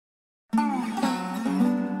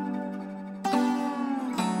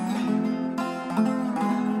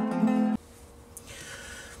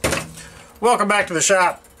Welcome back to the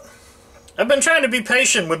shop. I've been trying to be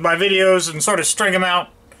patient with my videos and sort of string them out,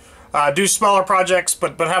 do smaller projects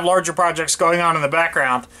but have larger projects going on in the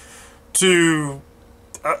background to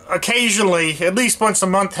occasionally, at least once a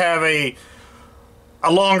month, have a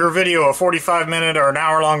longer video, a 45-minute or an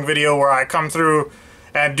hour-long video where I come through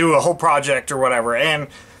and do a whole project or whatever. And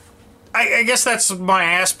I guess that's my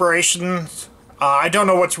aspiration. I don't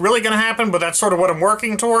know what's really going to happen, but that's sort of what I'm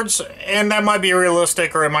working towards, and that might be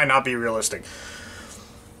realistic or it might not be realistic.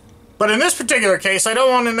 But in this particular case, I don't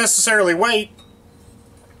want to necessarily wait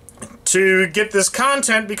to get this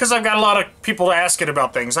content because I've got a lot of people asking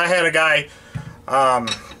about things. I had a guy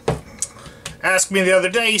ask me the other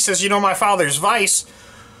day, he says, you know, my father's vise,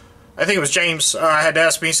 I think it was James, had to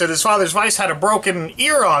ask me, he said his father's vise had a broken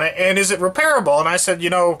ear on it, and is it repairable? And I said, you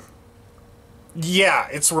know, yeah,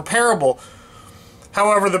 it's repairable.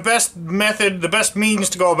 However, the best method, the best means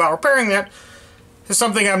to go about repairing that is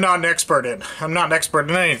something I'm not an expert in. I'm not an expert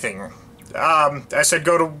in anything. I said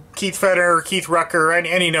go to Keith Feder, Keith Rucker,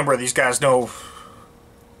 any number of these guys know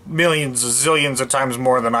millions, zillions of times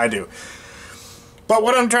more than I do. But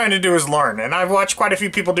what I'm trying to do is learn, and I've watched quite a few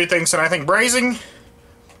people do things, and I think brazing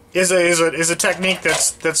is a technique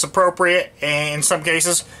that's appropriate in some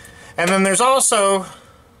cases. And then there's also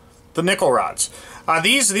the nickel rods.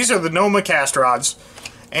 These are the Nomacast rods,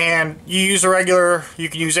 and you use a regular, you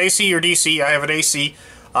can use AC or DC. I have an AC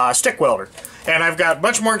stick welder, and I've got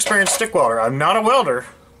much more experienced stick welder. I'm not a welder,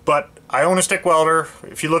 but I own a stick welder.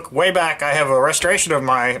 If you look way back, I have a restoration of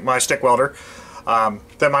my stick welder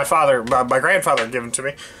that my grandfather had given to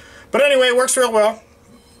me. But anyway, it works real well.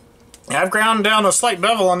 I've ground down a slight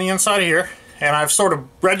bevel on the inside here, and I've sort of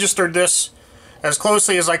registered this as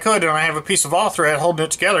closely as I could, and I have a piece of all thread holding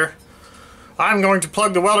it together. I'm going to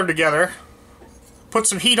plug the welder together, put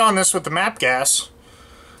some heat on this with the MAP gas,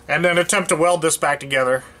 and then attempt to weld this back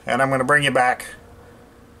together, and I'm going to bring you back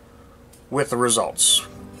with the results,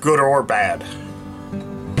 good or bad.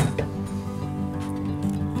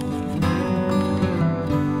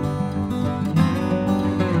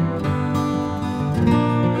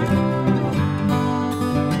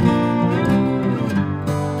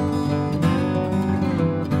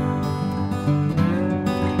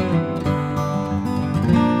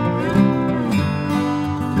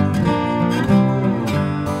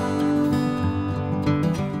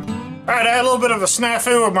 Alright, I had a little bit of a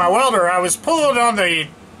snafu with my welder. I was pulling on I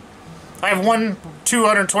have one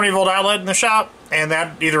 220 volt outlet in the shop, and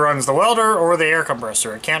that either runs the welder or the air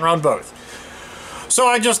compressor. It can't run both. So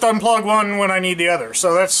I just unplug one when I need the other.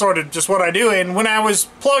 So that's sort of just what I do. And when I was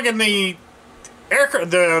plugging the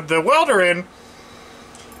welder in,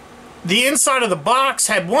 the inside of the box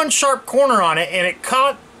had one sharp corner on it, and it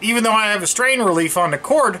caught, even though I have a strain relief on the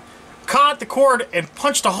cord, caught the cord and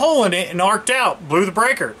punched a hole in it and arced out, blew the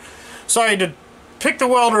breaker. So I had to pick the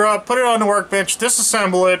welder up, put it on the workbench,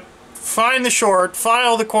 disassemble it, find the short,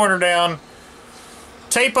 file the corner down,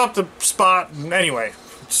 tape up the spot, and anyway,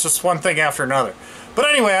 it's just one thing after another. But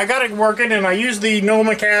anyway, I got it working, and I used the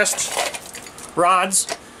Nomacast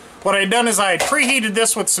rods. What I had done is I had preheated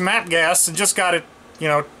this with some MAP gas and just got it, you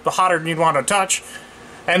know, hotter than you'd want to touch,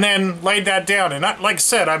 and then laid that down. And like I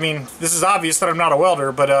said, I mean, this is obvious that I'm not a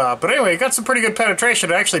welder, but anyway, it got some pretty good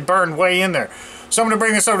penetration. It actually burned way in there. So I'm going to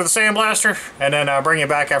bring this over to the sandblaster, and then bring it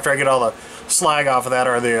back after I get all the slag off of that,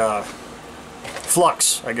 or the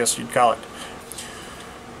flux, I guess you'd call it.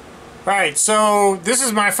 Alright, so this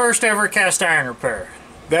is my first ever cast iron repair.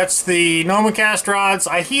 That's the Nomacast rods.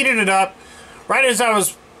 I heated it up. Right as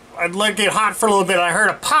I'd let it get hot for a little bit, I heard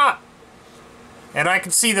a pop, and I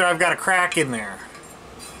can see that I've got a crack in there.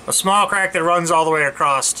 A small crack that runs all the way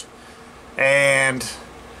across, and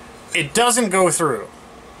it doesn't go through.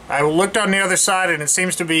 I looked on the other side, and it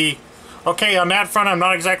seems to be okay on that front. I'm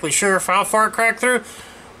not exactly sure how far it cracked through,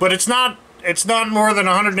 but it's not more than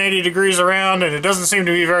 180 degrees around, and it doesn't seem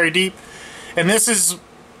to be very deep. And this is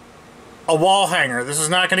a wall hanger. This is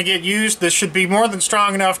not going to get used. This should be more than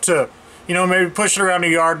strong enough to, you know, maybe push it around the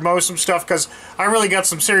yard, mow some stuff, because I really got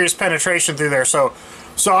some serious penetration through there. So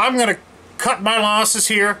I'm going to cut my losses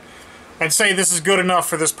here and say this is good enough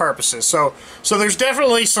for this purposes. So there's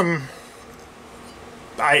definitely some.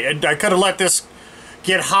 I could have let this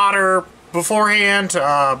get hotter beforehand.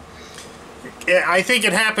 I think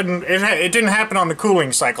it happened. It didn't happen on the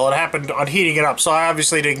cooling cycle. It happened on heating it up. So I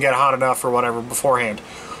obviously didn't get hot enough or whatever beforehand.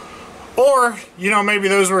 Or, you know, maybe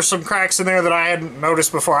those were some cracks in there that I hadn't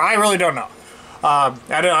noticed before. I really don't know. I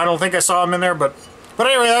don't think I saw them in there. But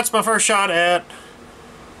anyway, that's my first shot at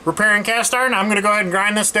repairing cast iron. I'm going to go ahead and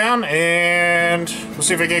grind this down, and we'll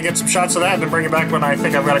see if I can get some shots of that and then bring it back when I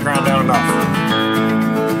think I've got it ground down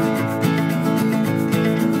enough.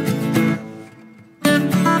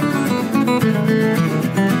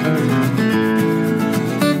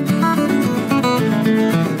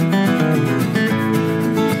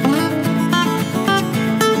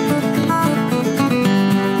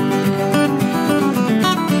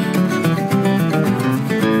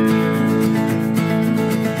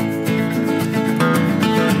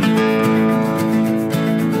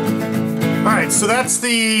 So that's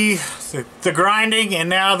the grinding, and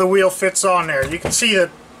now the wheel fits on there. You can see that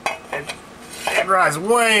it rides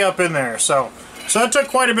way up in there. So that took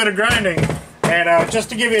quite a bit of grinding, and just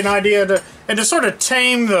to give you an idea, to sort of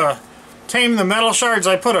tame the metal shards,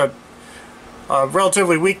 I put a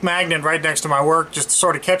relatively weak magnet right next to my work just to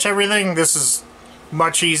sort of catch everything. This is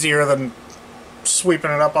much easier than sweeping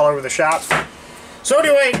it up all over the shop. So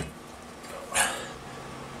anyway,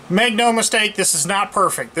 make no mistake, this is not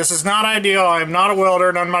perfect. This is not ideal. I am not a welder,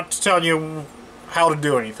 and I'm not telling you how to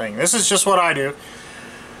do anything. This is just what I do.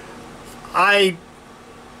 I,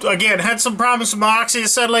 again, had some problems with my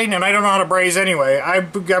oxyacetylene, and I don't know how to braze anyway. I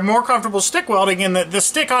got more comfortable stick welding, and the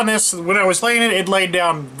stick on this, when I was laying it, it laid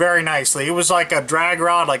down very nicely. It was like a drag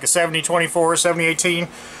rod, like a 7024, 7018.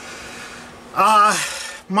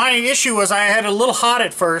 My issue was I had it a little hot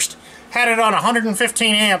at first, had it on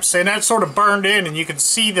 115 amps, and that sort of burned in, and you can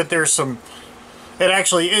see that there's some... It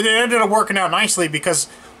ended up working out nicely because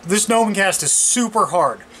this Nomacast is super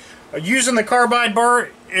hard. Using the carbide burr,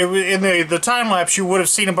 in the time-lapse, you would have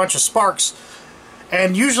seen a bunch of sparks.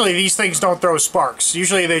 And usually these things don't throw sparks.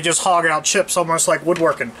 Usually they just hog out chips, almost like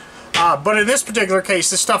woodworking. But in this particular case,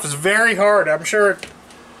 this stuff is very hard. I'm sure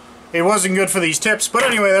it wasn't good for these tips. But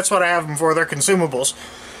anyway, that's what I have them for. They're consumables.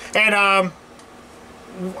 And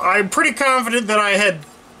I'm pretty confident that I had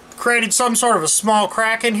created some sort of a small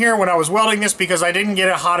crack in here when I was welding this, because I didn't get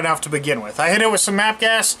it hot enough to begin with. I hit it with some MAP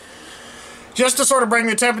gas just to sort of bring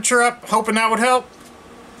the temperature up, hoping that would help.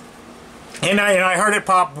 And I heard it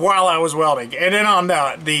pop while I was welding. And then on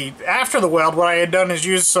after the weld, what I had done is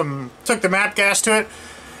took the MAP gas to it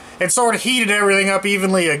and sort of heated everything up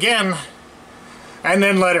evenly again, and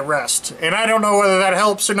then let it rest. And I don't know whether that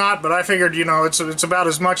helps or not, but I figured, you know, it's about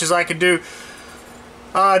as much as I could do.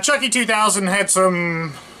 Chucky 2000 had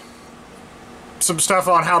some stuff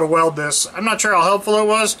on how to weld this. I'm not sure how helpful it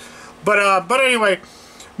was, but anyway,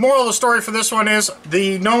 moral of the story for this one is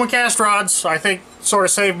the Nomacast rods, I think, sort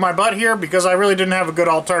of saved my butt here, because I really didn't have a good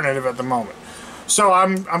alternative at the moment. So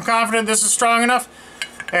I'm confident this is strong enough,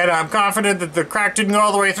 and I'm confident that the crack didn't go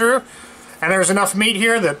all the way through, and there's enough meat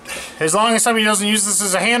here that as long as somebody doesn't use this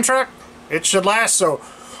as a hand truck, it should last. So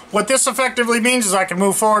what this effectively means is I can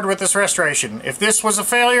move forward with this restoration. If this was a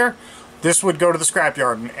failure, this would go to the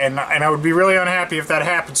scrapyard, and I would be really unhappy if that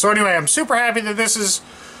happened. So anyway, I'm super happy that this is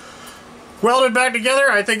welded back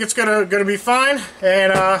together. I think it's gonna be fine,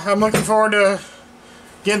 and I'm looking forward to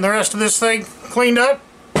getting the rest of this thing cleaned up,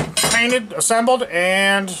 painted, assembled,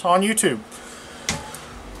 and on YouTube.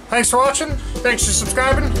 Thanks for watching, thanks for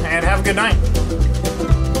subscribing, and have a good night.